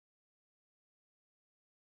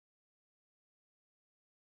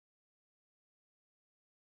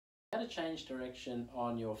to change direction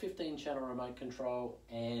on your 15 channel remote control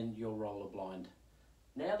and your roller blind.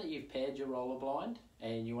 Now that you've paired your roller blind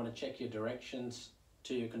and you want to check your directions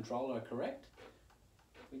to your controller are correct,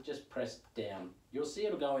 we just press down. You'll see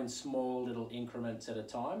it'll go in small little increments at a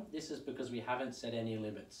time. This is because we haven't set any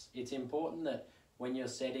limits. It's important that when you're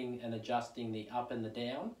setting and adjusting the up and the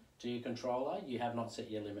down to your controller, you have not set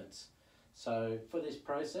your limits. So for this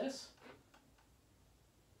process,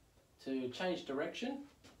 to change direction,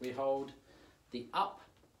 we hold the up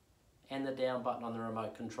and the down button on the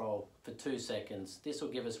remote control for 2 seconds. This will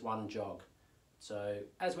give us 1 jog. So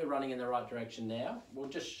as we're running in the right direction now, we'll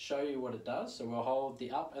just show you what it does. So we'll hold the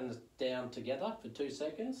up and the down together for 2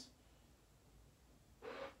 seconds.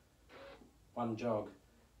 1 jog.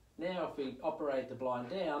 Now if we operate the blind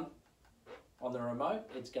down on the remote,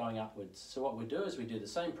 it's going upwards. So what we do is we do the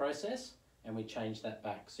same process and we change that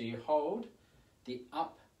back. So you hold the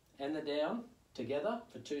up and the down together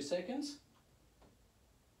for 2 seconds.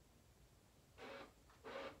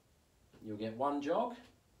 You'll get 1 jog.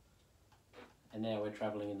 And now we're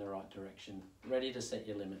travelling in the right direction. Ready to set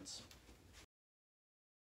your limits.